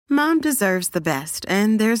Mom deserves the best,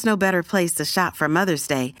 and there's no better place to shop for Mother's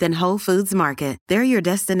Day than Whole Foods Market. They're your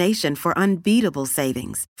destination for unbeatable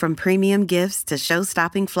savings, from premium gifts to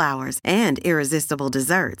show-stopping flowers and irresistible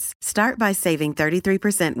desserts. Start by saving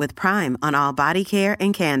 33% with Prime on all body care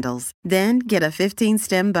and candles. Then get a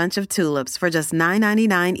 15-stem bunch of tulips for just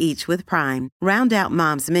 $9.99 each with Prime. Round out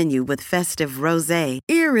Mom's menu with festive rosé,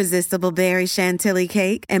 irresistible berry chantilly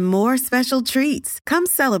cake, and more special treats. Come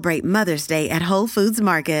celebrate Mother's Day at Whole Foods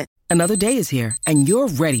Market. Another day is here, and you're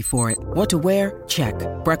ready for it. What to wear? Check.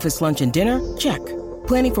 Breakfast, lunch, and dinner? Check.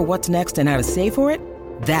 Planning for what's next and how to save for it?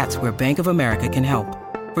 That's where Bank of America can help.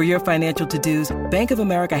 For your financial to-dos, Bank of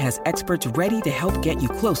America has experts ready to help get you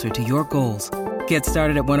closer to your goals. Get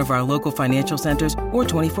started at one of our local financial centers or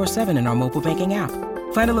 24/7 in our mobile banking app.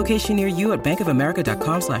 Find a location near you at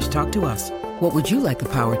bankofamerica.com/talktous. What would you like the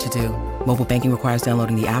power to do? Mobile banking requires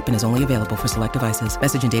downloading the app and is only available for select devices.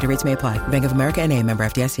 Message and data rates may apply. Bank of America N.A., member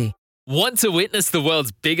FDIC. Want to witness the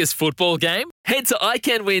world's biggest football game? Head to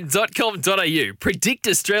iCanWin.com.au, predict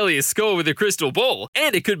Australia's score with a crystal ball,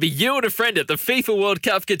 and it could be you and a friend at the FIFA World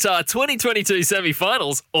Cup Qatar 2022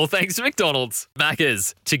 semi-finals, all thanks to McDonald's.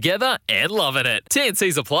 Maccas, together and loving it.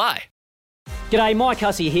 TNCs apply. G'day, Mike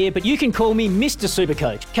Hussey here, but you can call me Mr.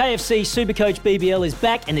 Supercoach. KFC Supercoach BBL is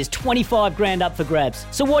back and there's 25 grand up for grabs.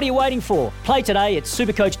 So what are you waiting for? Play today at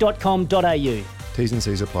supercoach.com.au. T's and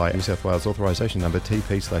C's apply. New South Wales authorisation number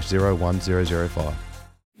TP/01005.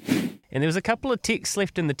 And there was a couple of texts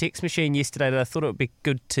left in the text machine yesterday that I thought it would be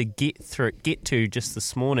good to get to just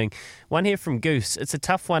this morning. One here from Goose. It's a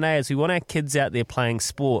tough one, as we want our kids out there playing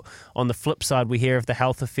sport. On the flip side, we hear of the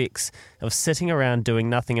health effects of sitting around doing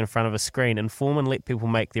nothing in front of a screen. Inform and let people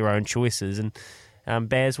make their own choices. And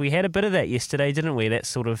Baz, we had a bit of that yesterday, didn't we? That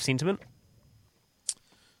sort of sentiment.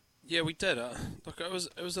 Yeah, we did. Look, it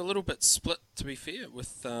was a little bit split, to be fair,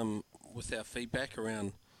 with our feedback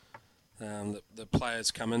around the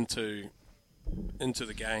players come into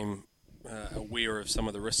the game aware of some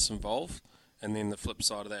of the risks involved, and then the flip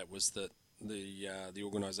side of that was that the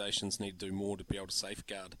organisations need to do more to be able to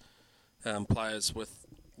safeguard players with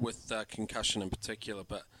concussion in particular.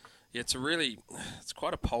 But yeah, it's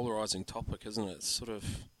quite a polarising topic, isn't it? It's sort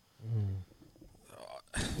of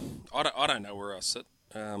I don't know where I sit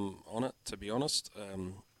on it, to be honest.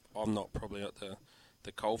 I'm not probably at the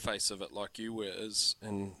coalface of it like you were,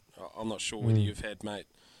 and I'm not sure whether you've had, mate,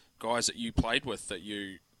 guys that you played with that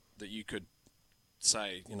you could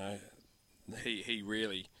say, he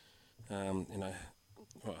really,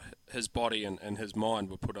 his body and his mind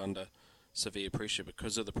were put under severe pressure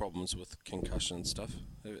because of the problems with concussion and stuff.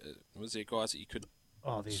 Was there guys that you could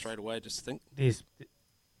straight away just think? There's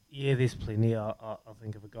plenty. I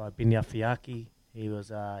think of a guy, Binya Fiaki. He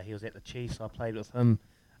was at the Chiefs. I played with him.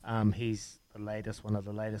 He's one of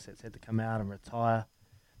the latest that's had to come out and retire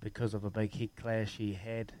because of a big head clash he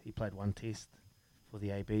had. He played one test for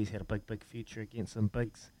the ABs, had a big future against some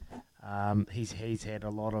bigs. He's had a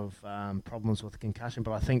lot of problems with concussion,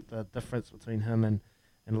 but I think the difference between him and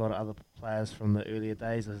a lot of other players from the earlier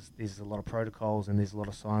days is there's a lot of protocols and there's a lot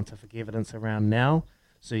of scientific evidence around now.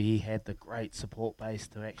 So he had the great support base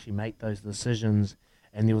to actually make those decisions,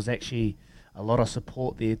 and there was actually a lot of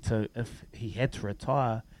support there if he had to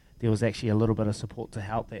retire, there was actually a little bit of support to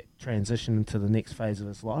help that transition into the next phase of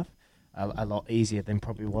his life. A lot easier than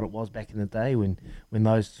probably what it was back in the day when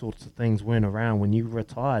those sorts of things weren't around. When you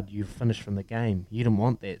retired, you finished from the game. You didn't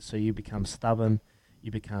want that, so you become stubborn,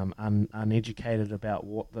 you become uneducated about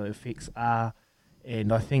what the effects are,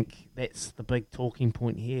 and I think that's the big talking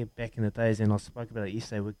point here back in the days, and I spoke about it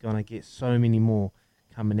yesterday. We're going to get so many more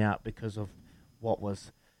coming out because of what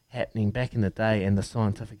was happening back in the day and the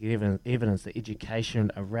scientific evidence, the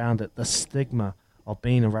education around it, the stigma of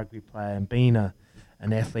being a rugby player and being an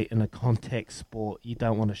athlete in a contact sport. You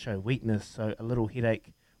don't want to show weakness, so a little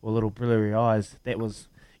headache or a little blurry eyes, you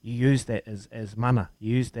use that as mana,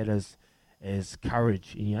 you use that as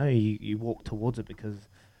courage. You walk towards it because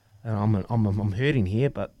I'm hurting here,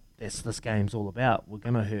 but that's this game's all about. We're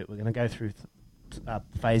going to hurt. We're going to go through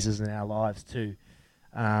phases in our lives too.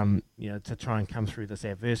 To try and come through this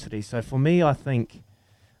adversity. So for me, I think,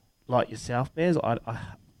 like yourself, Baz, I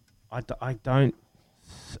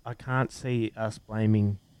can't see us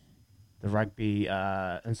blaming the rugby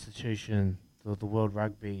institution, the World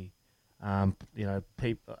Rugby,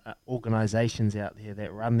 people, organisations out there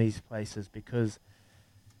that run these places, because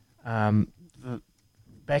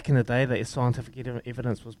back in the day, the scientific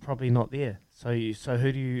evidence was probably not there. So who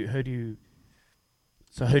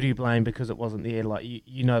do you blame because it wasn't there? Like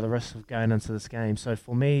you know the risks of going into this game. So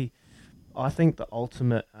for me, I think the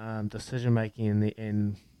ultimate decision making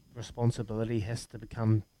and responsibility has to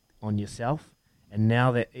become on yourself And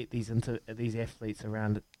now that these athletes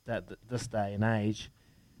around this day and age,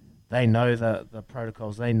 they know the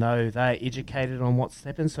protocols. They know they're educated on what's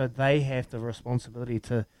happened, so they have the responsibility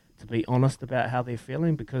to be honest about how they're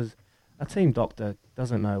feeling, because a team doctor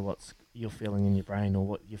doesn't know what you're feeling in your brain or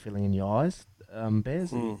what you're feeling in your eyes.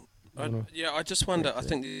 Baz? I just wonder, I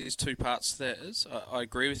think there's two parts to that is. I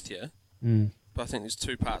agree with you, but I think there's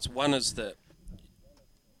two parts. One is that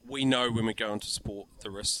we know when we go into sport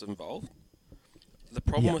the risks involved. The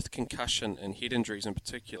problem with concussion and head injuries in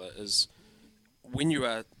particular is when you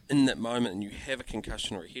are in that moment and you have a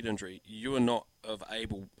concussion or a head injury, you are not of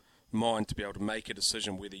able mind to be able to make a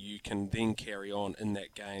decision whether you can then carry on in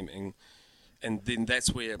that game, and then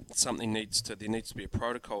that's where there needs to be a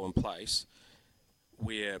protocol in place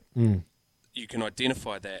where you can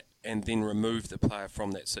identify that and then remove the player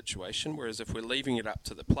from that situation. Whereas if we're leaving it up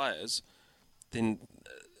to the players, then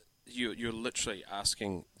you're literally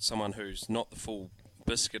asking someone who's not the full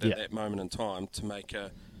biscuit at that moment in time to make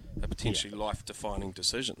a potentially life-defining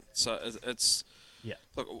decision. So it's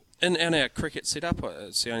look, in our cricket setup,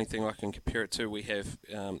 it's the only thing I can compare it to. We have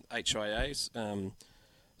HIAs.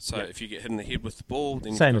 If you get hit in the head with the ball,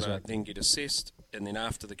 then you've got to then get assessed, and then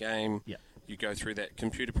after the game, you go through that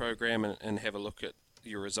computer program and have a look at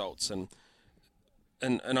your results. And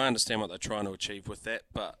I understand what they're trying to achieve with that,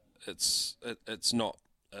 but it's not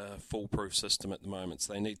a foolproof system at the moment.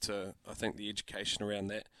 So they need to, I think, the education around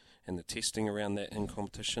that and the testing around that in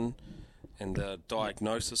competition and the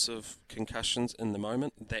diagnosis of concussions in the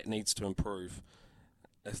moment, that needs to improve.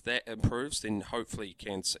 If that improves, then hopefully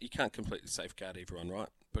you can't completely safeguard everyone, right?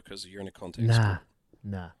 Because you're in a contact sport.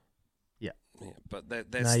 Nah. Yeah, but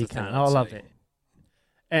that's no, the you thing can't. I'd I love say. it.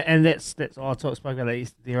 And that's I spoke about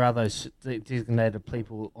it. There are those designated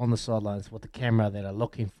people on the sidelines with the camera that are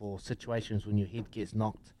looking for situations when your head gets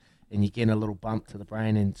knocked and you get a little bump to the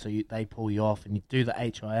brain, and so they pull you off and you do the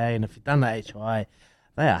HIA. And if you've done the HIA,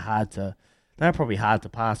 they're probably hard to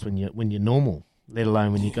pass when you're normal, let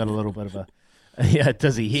alone when you got a little bit of a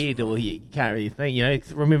dizzy head or you can't really think.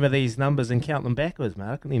 Remember these numbers and count them backwards, man.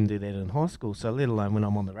 I couldn't even do that in high school, so let alone when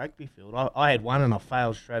I'm on the rugby field. I had one and I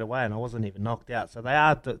failed straight away and I wasn't even knocked out. So they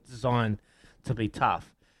are designed to be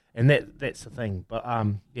tough, and that's the thing. But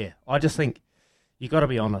I just think you got to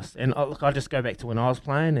be honest. And look, I just go back to when I was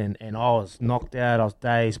playing and I was knocked out, I was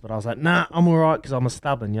dazed, but I was like, nah, I'm all right because I'm a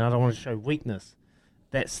stubborn. I don't want to show weakness.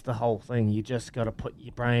 That's the whole thing. You just got to put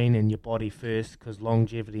your brain and your body first, because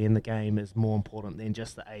longevity in the game is more important than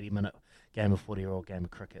just the 80-minute game of footy or game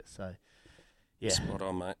of cricket. So, yeah. Spot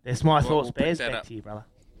on, mate. That's my thoughts, we'll Baz. Back to you, brother.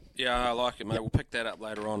 Yeah, I like it, mate. We'll pick that up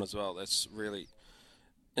later on as well. That's really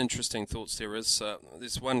interesting thoughts there is.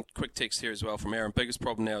 There's one quick text here as well from Aaron. Biggest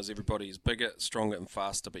problem now is everybody is bigger, stronger and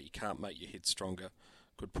faster, but you can't make your head stronger.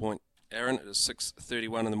 Good point, Aaron. It is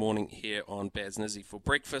 6:31 in the morning here on Baz Nizzy for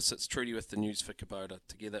breakfast. It's Trudy with the news for Kubota.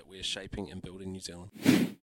 Together we're shaping and building New Zealand.